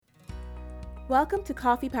Welcome to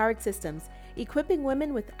Coffee Powered Systems, equipping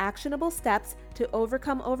women with actionable steps to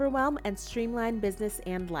overcome overwhelm and streamline business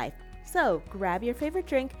and life. So grab your favorite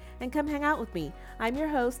drink and come hang out with me. I'm your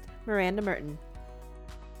host, Miranda Merton.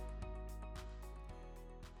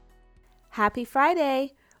 Happy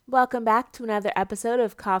Friday! Welcome back to another episode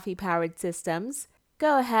of Coffee Powered Systems.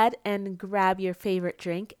 Go ahead and grab your favorite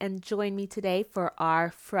drink and join me today for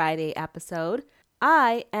our Friday episode.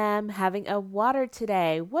 I am having a water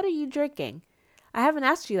today. What are you drinking? I haven't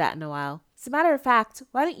asked you that in a while. As a matter of fact,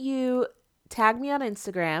 why don't you tag me on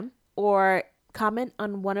Instagram or comment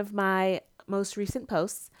on one of my most recent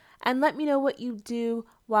posts and let me know what you do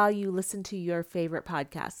while you listen to your favorite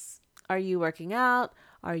podcasts. Are you working out?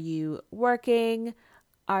 Are you working?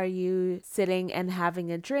 Are you sitting and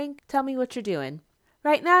having a drink? Tell me what you're doing.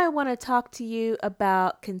 Right now, I want to talk to you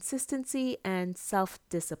about consistency and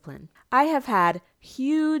self-discipline. I have had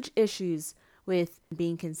huge issues with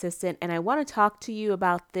being consistent, and I want to talk to you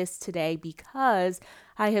about this today because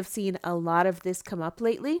I have seen a lot of this come up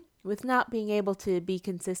lately with not being able to be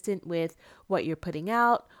consistent with what you're putting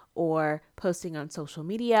out or posting on social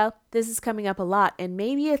media. This is coming up a lot, and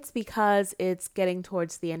maybe it's because it's getting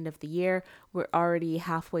towards the end of the year. We're already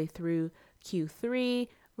halfway through Q3.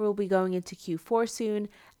 We'll be going into Q4 soon,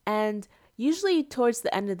 and usually towards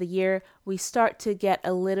the end of the year, we start to get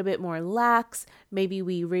a little bit more lax. Maybe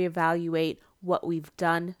we reevaluate what we've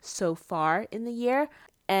done so far in the year,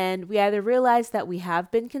 and we either realize that we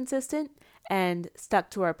have been consistent and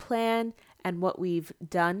stuck to our plan and what we've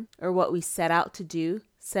done or what we set out to do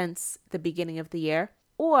since the beginning of the year,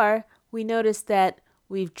 or we notice that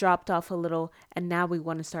we've dropped off a little and now we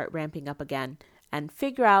want to start ramping up again and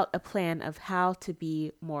figure out a plan of how to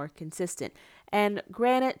be more consistent. And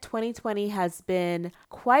granted, 2020 has been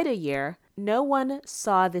quite a year. No one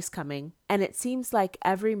saw this coming, and it seems like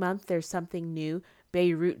every month there's something new.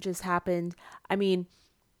 Beirut just happened. I mean,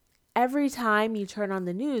 every time you turn on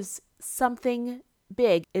the news, something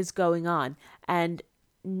big is going on, and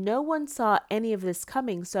no one saw any of this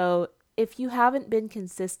coming. So if you haven't been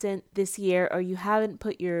consistent this year or you haven't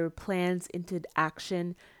put your plans into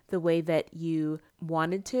action the way that you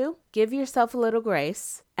wanted to, give yourself a little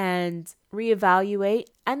grace and reevaluate,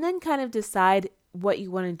 and then kind of decide what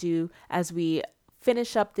you want to do as we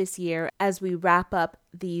finish up this year, as we wrap up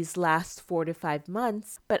these last 4 to 5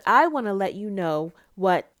 months. But I want to let you know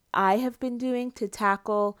what I have been doing to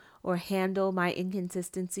tackle or handle my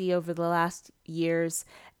inconsistency over the last years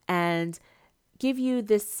and give you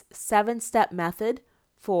this 7-step method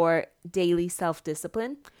for daily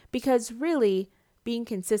self-discipline, because really being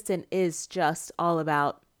consistent is just all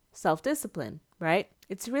about self-discipline, right?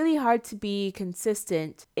 It's really hard to be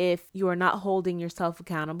consistent if you are not holding yourself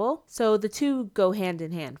accountable. So the two go hand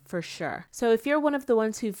in hand for sure. So if you're one of the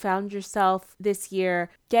ones who found yourself this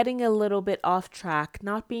year getting a little bit off track,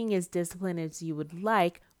 not being as disciplined as you would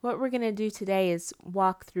like, what we're going to do today is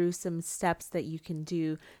walk through some steps that you can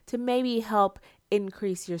do to maybe help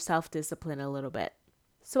increase your self-discipline a little bit.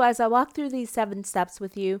 So as I walk through these 7 steps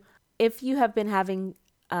with you, if you have been having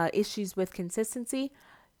issues with consistency,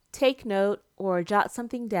 take note or jot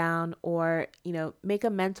something down or, make a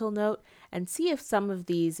mental note and see if some of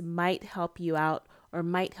these might help you out or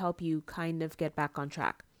might help you kind of get back on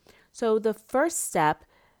track. So the first step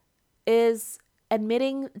is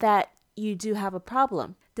admitting that you do have a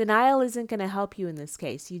problem. Denial isn't going to help you in this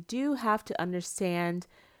case. You do have to understand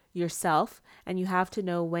yourself, and you have to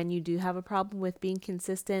know when you do have a problem with being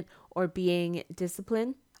consistent or being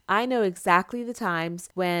disciplined. I know exactly the times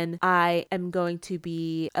when I am going to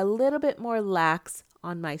be a little bit more lax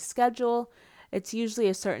on my schedule. It's usually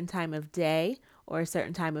a certain time of day or a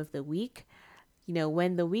certain time of the week.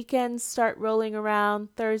 When the weekends start rolling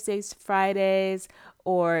around, Thursdays, Fridays,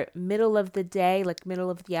 or middle of the day, like middle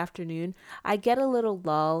of the afternoon, I get a little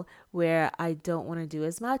lull where I don't want to do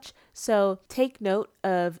as much. So take note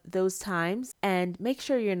of those times and make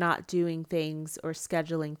sure you're not doing things or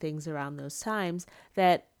scheduling things around those times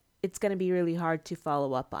that it's going to be really hard to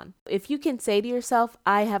follow up on. If you can say to yourself,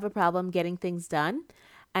 I have a problem getting things done,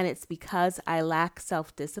 and it's because I lack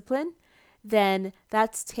self-discipline, then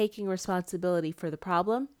that's taking responsibility for the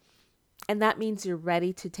problem. And that means you're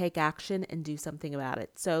ready to take action and do something about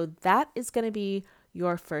it. So that is going to be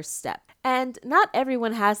your first step. And not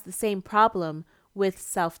everyone has the same problem with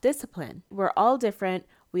self-discipline. We're all different.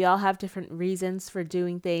 We all have different reasons for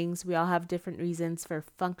doing things. We all have different reasons for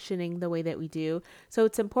functioning the way that we do. So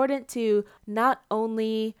it's important to not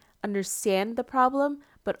only understand the problem,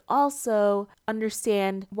 but also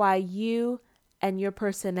understand why you and your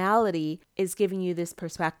personality is giving you this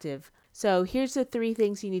perspective. So here's the 3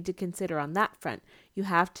 things you need to consider on that front. You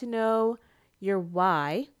have to know your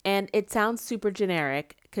why. And it sounds super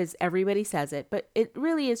generic because everybody says it, but it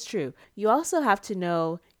really is true. You also have to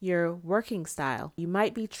know your working style. You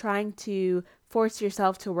might be trying to force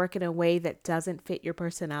yourself to work in a way that doesn't fit your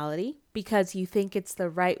personality because you think it's the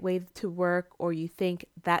right way to work, or you think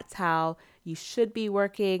that's how you should be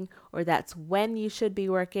working, or that's when you should be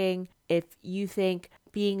working. If you think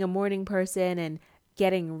being a morning person and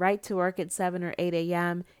getting right to work at 7 or 8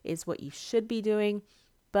 a.m. is what you should be doing,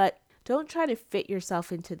 but don't try to fit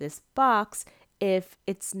yourself into this box if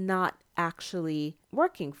it's not actually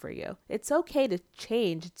working for you. It's okay to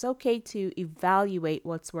change. It's okay to evaluate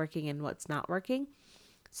what's working and what's not working.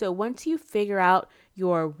 So once you figure out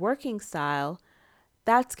your working style,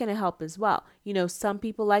 that's going to help as well. Some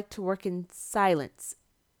people like to work in silence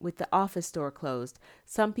with the office door closed.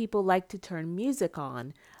 Some people like to turn music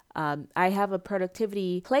on. I have a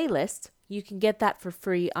productivity playlist. You can get that for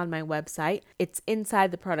free on my website. It's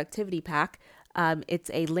inside the productivity pack. It's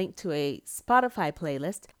a link to a Spotify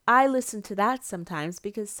playlist. I listen to that sometimes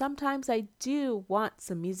because sometimes I do want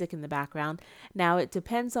some music in the background. Now, it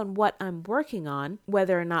depends on what I'm working on,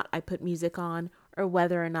 whether or not I put music on, or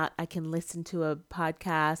whether or not I can listen to a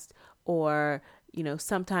podcast, or,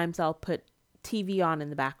 sometimes I'll put TV on in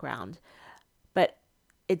the background. But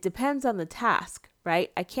it depends on the task,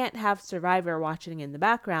 right? I can't have Survivor watching in the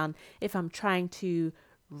background if I'm trying to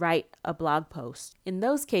write a blog post. In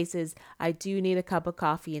those cases, I do need a cup of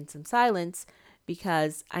coffee and some silence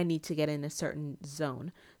because I need to get in a certain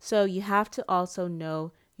zone. So you have to also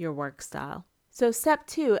know your work style. So step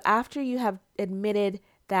 2, after you have admitted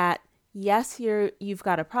that yes, you've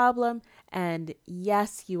got a problem, and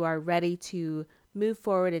yes, you are ready to move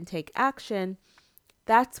forward and take action,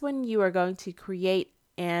 that's when you are going to create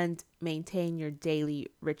and maintain your daily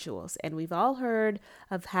rituals. And we've all heard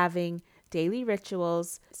of having daily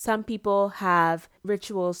rituals. Some people have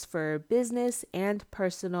rituals for business and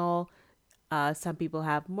personal. Some people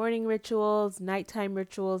have morning rituals, nighttime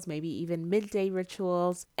rituals, maybe even midday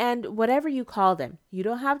rituals, and whatever you call them. You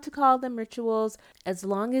don't have to call them rituals as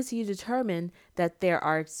long as you determine that there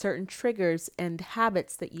are certain triggers and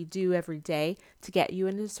habits that you do every day to get you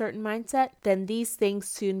into a certain mindset. Then these things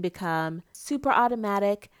soon become super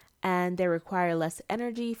automatic and they require less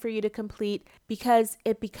energy for you to complete because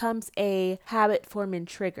it becomes a habit forming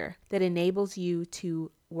trigger that enables you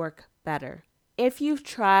to work better. If you've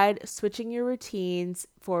tried switching your routines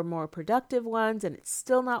for more productive ones and it's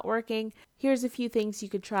still not working, here's a few things you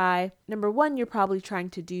could try. Number 1, you're probably trying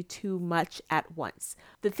to do too much at once.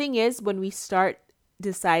 The thing is, when we start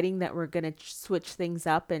deciding that we're going to switch things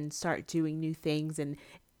up and start doing new things and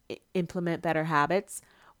implement better habits,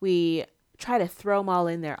 we try to throw them all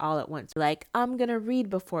in there all at once. Like, I'm going to read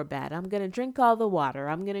before bed. I'm going to drink all the water.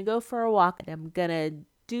 I'm going to go for a walk. I'm going to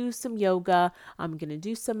do some yoga. I'm going to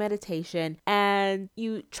do some meditation. And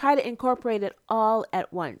you try to incorporate it all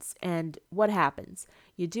at once. And what happens?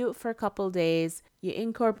 You do it for a couple of days. You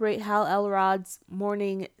incorporate Hal Elrod's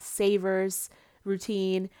morning savers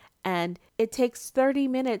routine. And it takes 30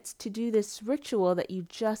 minutes to do this ritual that you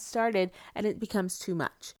just started, and it becomes too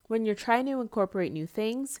much. When you're trying to incorporate new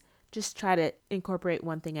things, just try to incorporate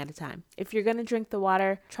one thing at a time. If you're going to drink the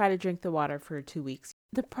water, try to drink the water for 2 weeks.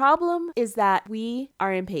 The problem is that we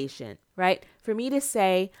are impatient, right? For me to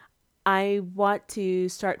say, I want to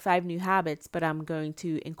start 5 new habits, but I'm going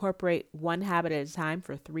to incorporate one habit at a time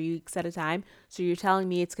for 3 weeks at a time. So you're telling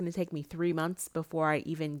me it's going to take me 3 months before I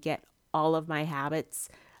even get all of my habits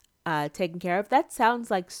taken care of? That sounds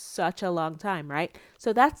like such a long time, right?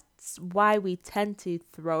 So that's why we tend to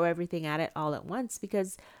throw everything at it all at once,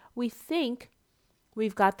 because we think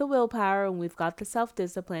we've got the willpower and we've got the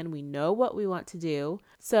self-discipline. We know what we want to do.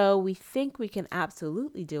 So we think we can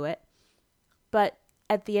absolutely do it. But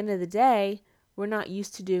at the end of the day, we're not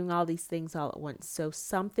used to doing all these things all at once. So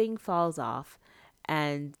something falls off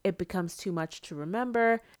and it becomes too much to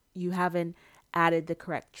remember. You haven't added the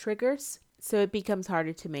correct triggers, so it becomes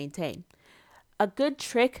harder to maintain. A good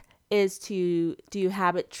trick is to do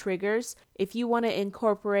habit triggers. If you want to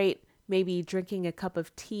incorporate maybe drinking a cup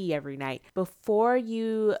of tea every night, before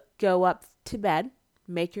you go up to bed,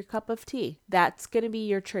 make your cup of tea. That's going to be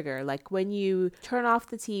your trigger. Like when you turn off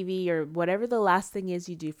the TV or whatever the last thing is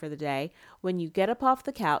you do for the day, when you get up off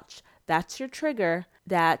the couch, that's your trigger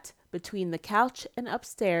that between the couch and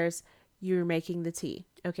upstairs, you're making the tea.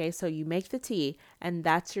 Okay, so you make the tea and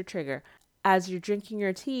that's your trigger. As you're drinking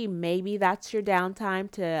your tea, maybe that's your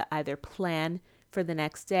downtime to either plan for the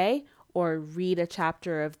next day or read a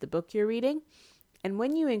chapter of the book you're reading. And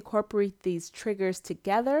when you incorporate these triggers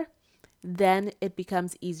together, then it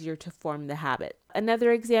becomes easier to form the habit.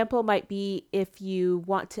 Another example might be if you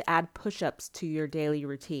want to add push-ups to your daily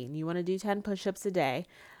routine. You want to do 10 push-ups a day.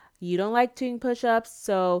 You don't like doing push-ups,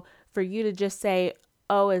 so for you to just say,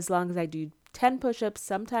 oh, as long as I do 10 push-ups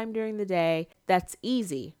sometime during the day, that's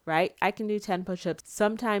easy, right? I can do 10 push-ups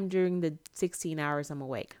sometime during the 16 hours I'm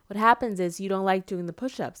awake. What happens is you don't like doing the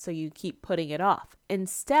push-ups, so you keep putting it off.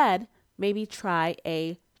 Instead, maybe try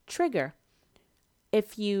a trigger.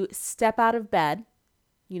 If you step out of bed,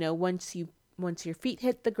 once your feet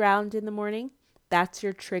hit the ground in the morning, that's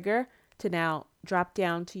your trigger to now drop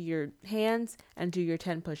down to your hands and do your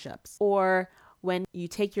 10 push-ups. Or when you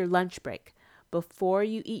take your lunch break, before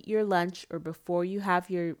you eat your lunch or before you have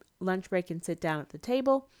your lunch break and sit down at the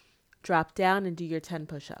table, drop down and do your 10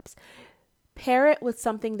 push-ups. Pair it with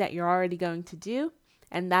something that you're already going to do,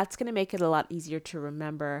 and that's going to make it a lot easier to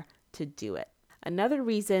remember to do it. Another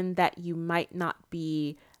reason that you might not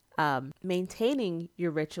be maintaining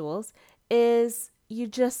your rituals is you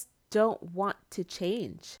just don't want to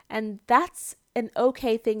change. And that's an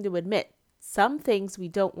okay thing to admit. Some things we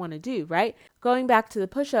don't want to do, right? Going back to the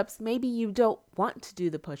push-ups, maybe you don't want to do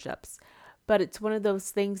the push-ups, but it's one of those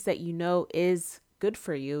things that you know is good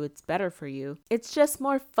for you. It's better for you. It's just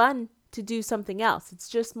more fun to do something else. It's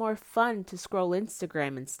just more fun to scroll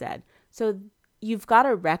Instagram instead. So you've got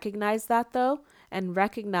to recognize that though, and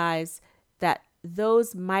recognize that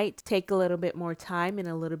those might take a little bit more time and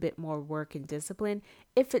a little bit more work and discipline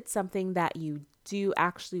if it's something that you do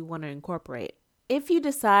actually want to incorporate. If you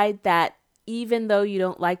decide that even though you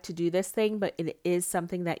don't like to do this thing, but it is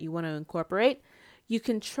something that you want to incorporate, you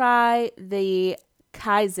can try the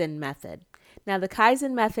Kaizen method. Now, the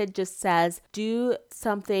Kaizen method just says do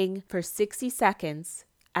something for 60 seconds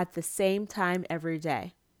at the same time every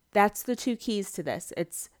day. That's the two keys to this.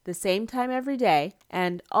 It's the same time every day,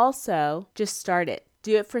 and also just start it.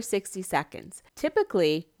 Do it for 60 seconds.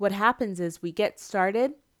 Typically, what happens is we get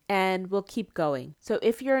started and we'll keep going. So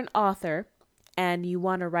if you're an author and you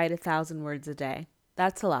want to write 1,000 words a day,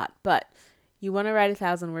 that's a lot, but you want to write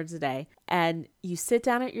 1,000 words a day and you sit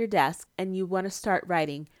down at your desk and you want to start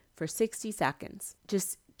writing for 60 seconds.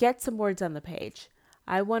 Just get some words on the page.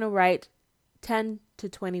 I want to write 10 to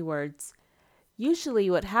 20 words. Usually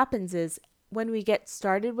what happens is when we get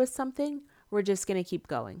started with something, we're just going to keep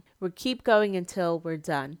going. We'll keep going until we're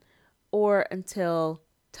done or until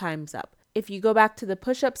time's up. If you go back to the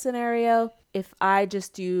push-up scenario, if I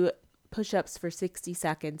just do push-ups for 60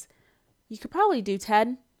 seconds, you could probably do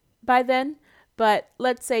 10 by then. But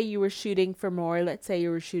let's say you were shooting for more. Let's say you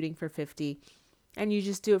were shooting for 50 and you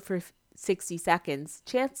just do it for 60 seconds.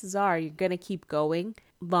 Chances are you're going to keep going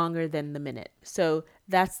longer than the minute. So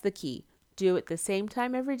that's the key. Do it the same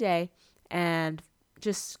time every day and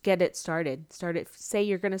just get it started. Say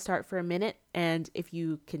you're going to start for a minute, and if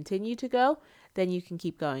you continue to go, then you can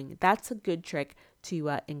keep going. That's a good trick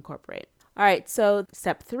to incorporate. All right, so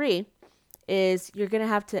step 3 is you're going to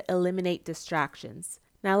have to eliminate distractions.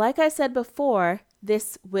 Now, like I said before,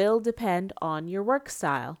 this will depend on your work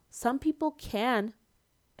style. Some people can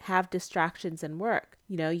have distractions in work.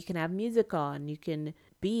 You can have music on. You can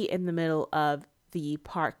be in the middle of the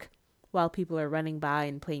park while people are running by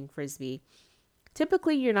and playing frisbee.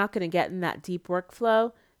 Typically, you're not going to get in that deep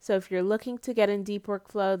workflow. So if you're looking to get in deep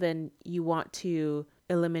workflow, then you want to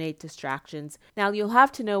eliminate distractions. Now, you'll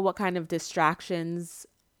have to know what kind of distractions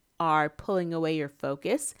are pulling away your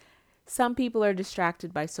focus. Some people are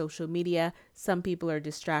distracted by social media. Some people are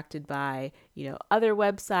distracted by, other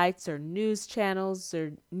websites or news channels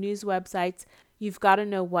or news websites. You've got to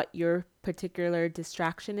know what your particular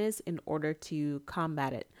distraction is in order to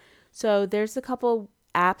combat it. So there's a couple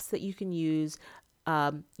apps that you can use,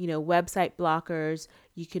 website blockers.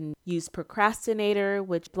 You can use Procrastinator,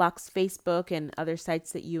 which blocks Facebook and other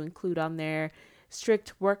sites that you include on there,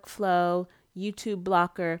 Strict Workflow, YouTube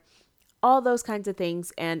Blocker, all those kinds of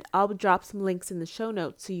things. And I'll drop some links in the show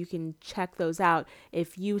notes so you can check those out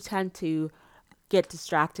if you tend to get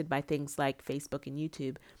distracted by things like Facebook and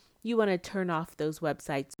YouTube. You want to turn off those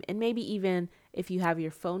websites, and maybe even if you have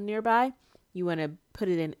your phone nearby, you want to put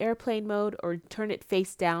it in airplane mode or turn it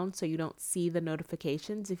face down so you don't see the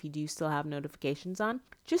notifications if you do still have notifications on.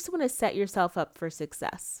 Just want to set yourself up for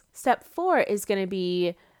success. Step 4 is going to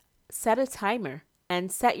be set a timer,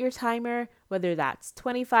 and set your timer, whether that's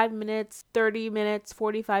 25 minutes, 30 minutes,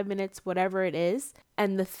 45 minutes, whatever it is.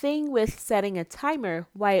 And the thing with setting a timer,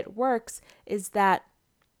 why it works, is that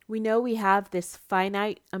we know we have this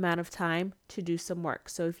finite amount of time to do some work.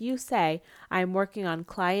 So if you say, I'm working on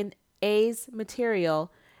client A's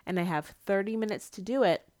material and I have 30 minutes to do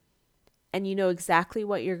it, and you know exactly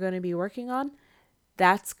what you're going to be working on,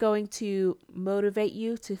 that's going to motivate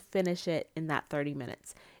you to finish it in that 30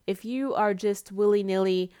 minutes. if you are just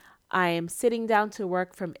willy-nilly, I am sitting down to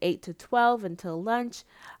work from 8 to 12 until lunch.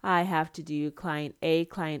 I have to do client A,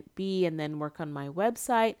 client B, and then work on my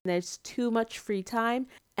website. There's too much free time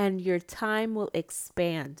and your time will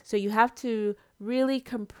expand. So you have to really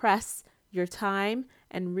compress your time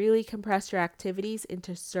and really compress your activities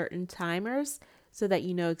into certain timers so that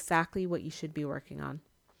you know exactly what you should be working on.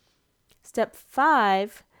 Step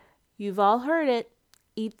 5, you've all heard it,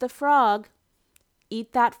 eat the frog.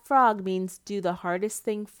 Eat that frog means do the hardest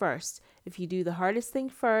thing first. If you do the hardest thing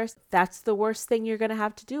first, that's the worst thing you're going to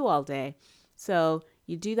have to do all day. So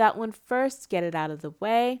you do that one first, get it out of the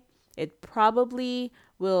way. It probably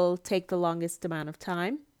will take the longest amount of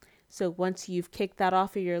time. So once you've kicked that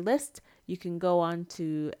off of your list, you can go on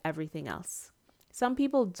to everything else. Some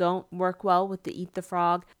people don't work well with the eat the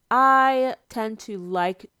frog. I tend to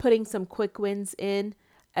like putting some quick wins in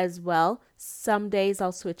as well. Some days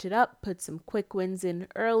I'll switch it up, put some quick wins in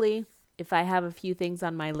early. If I have a few things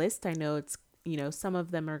on my list, I know it's, some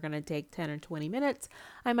of them are going to take 10 or 20 minutes.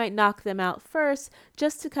 I might knock them out first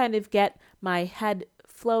just to kind of get my head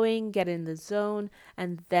flowing, get in the zone,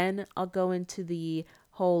 and then I'll go into the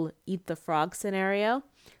whole eat the frog scenario.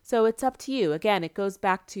 So it's up to you. Again, it goes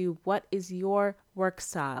back to what is your work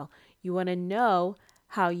style. You want to know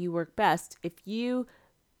how you work best. If you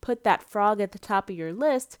put that frog at the top of your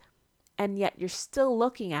list and yet you're still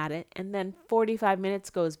looking at it and then 45 minutes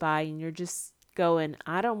goes by and you're just going,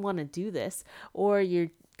 I don't want to do this, or you're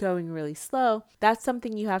going really slow, that's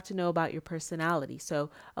something you have to know about your personality. So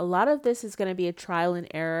a lot of this is going to be a trial and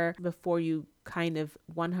error before you kind of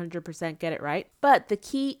 100% get it right. But the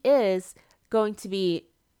key is going to be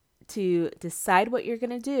to decide what you're going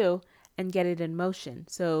to do and get it in motion.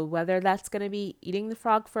 So whether that's going to be eating the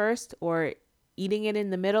frog first or eating it in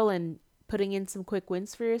the middle and putting in some quick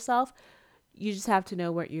wins for yourself, you just have to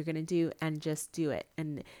know what you're going to do and just do it.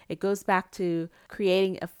 And it goes back to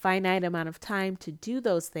creating a finite amount of time to do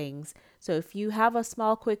those things. So if you have a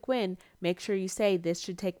small quick win, make sure you say this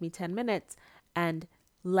should take me 10 minutes and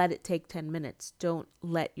let it take 10 minutes. Don't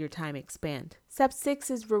let your time expand. Step 6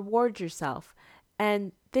 is reward yourself.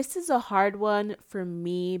 And this is a hard one for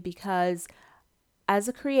me because as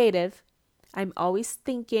a creative, I'm always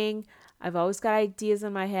thinking, I've always got ideas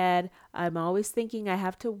in my head. I'm always thinking I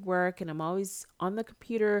have to work and I'm always on the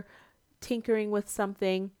computer tinkering with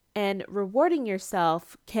something. And rewarding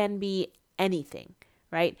yourself can be anything,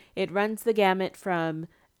 right? It runs the gamut from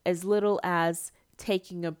as little as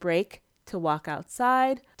taking a break to walk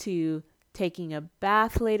outside, to taking a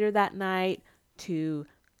bath later that night, to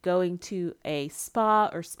going to a spa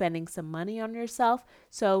or spending some money on yourself.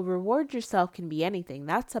 So reward yourself can be anything.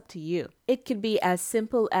 That's up to you. It can be as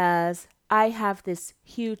simple as I have this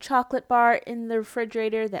huge chocolate bar in the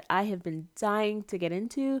refrigerator that I have been dying to get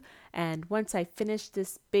into. And once I finish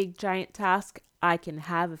this big giant task, I can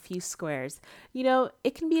have a few squares.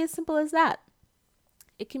 It can be as simple as that.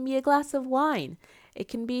 It can be a glass of wine. It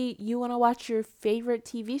can be you want to watch your favorite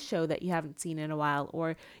TV show that you haven't seen in a while,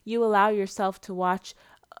 or you allow yourself to watch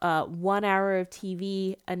 1 hour of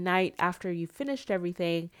TV a night after you've finished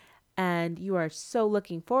everything and you are so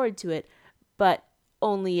looking forward to it, but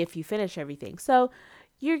only if you finish everything. So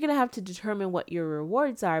you're going to have to determine what your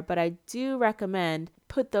rewards are, but I do recommend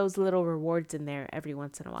put those little rewards in there every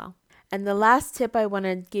once in a while. And the last tip I want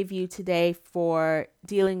to give you today for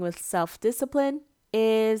dealing with self-discipline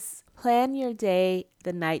is plan your day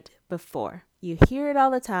the night before. You hear it all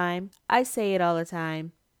the time. I say it all the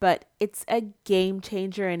time. But it's a game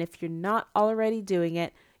changer, and if you're not already doing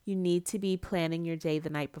it, you need to be planning your day the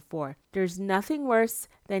night before. There's nothing worse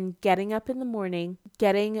than getting up in the morning,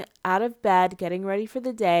 getting out of bed, getting ready for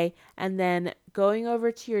the day, and then going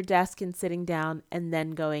over to your desk and sitting down and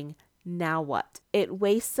then going, now what? It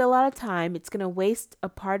wastes a lot of time. It's going to waste a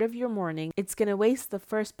part of your morning. It's going to waste the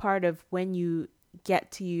first part of when you get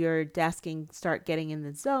to your desk and start getting in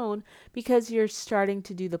the zone because you're starting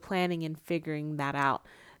to do the planning and figuring that out.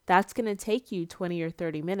 That's going to take you 20 or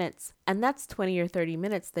 30 minutes. And that's 20 or 30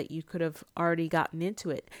 minutes that you could have already gotten into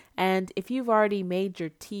it. And if you've already made your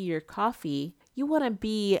tea or coffee, you want to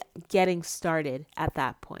be getting started at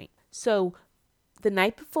that point. So the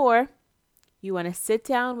night before, you want to sit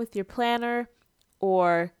down with your planner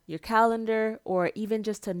or your calendar or even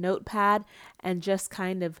just a notepad and just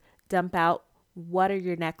kind of dump out what are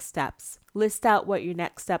your next steps. List out what your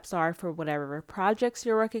next steps are for whatever projects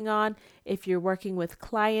you're working on. If you're working with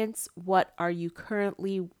clients, what are you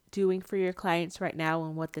currently doing for your clients right now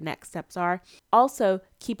and what the next steps are. Also,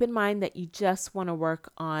 keep in mind that you just want to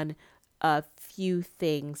work on a few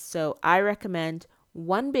things. So I recommend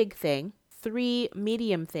 1 big thing, 3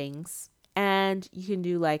 medium things, and you can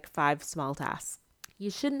do like 5 small tasks. You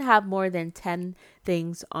shouldn't have more than 10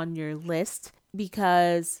 things on your list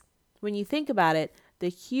because when you think about it, the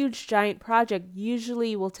huge giant project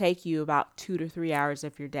usually will take you about 2 to 3 hours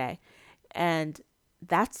of your day. And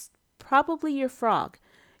that's probably your frog.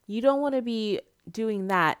 You don't want to be doing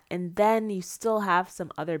that and then you still have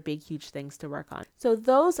some other big, huge things to work on. So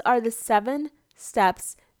those are the 7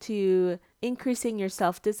 steps to increasing your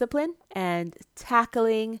self-discipline and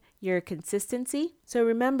tackling your consistency. So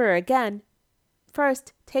remember, again,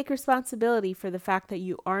 first, take responsibility for the fact that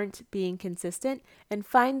you aren't being consistent and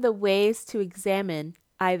find the ways to examine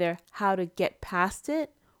either how to get past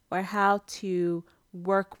it or how to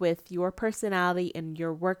work with your personality and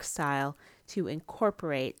your work style to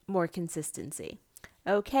incorporate more consistency.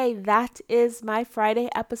 Okay, that is my Friday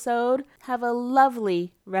episode. Have a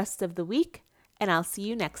lovely rest of the week, and I'll see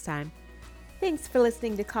you next time. Thanks for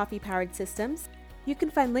listening to Coffee Powered Systems. You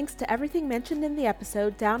can find links to everything mentioned in the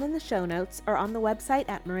episode down in the show notes or on the website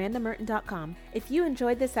at mirandamerton.com. If you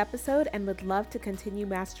enjoyed this episode and would love to continue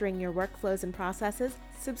mastering your workflows and processes,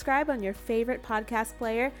 subscribe on your favorite podcast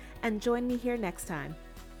player and join me here next time.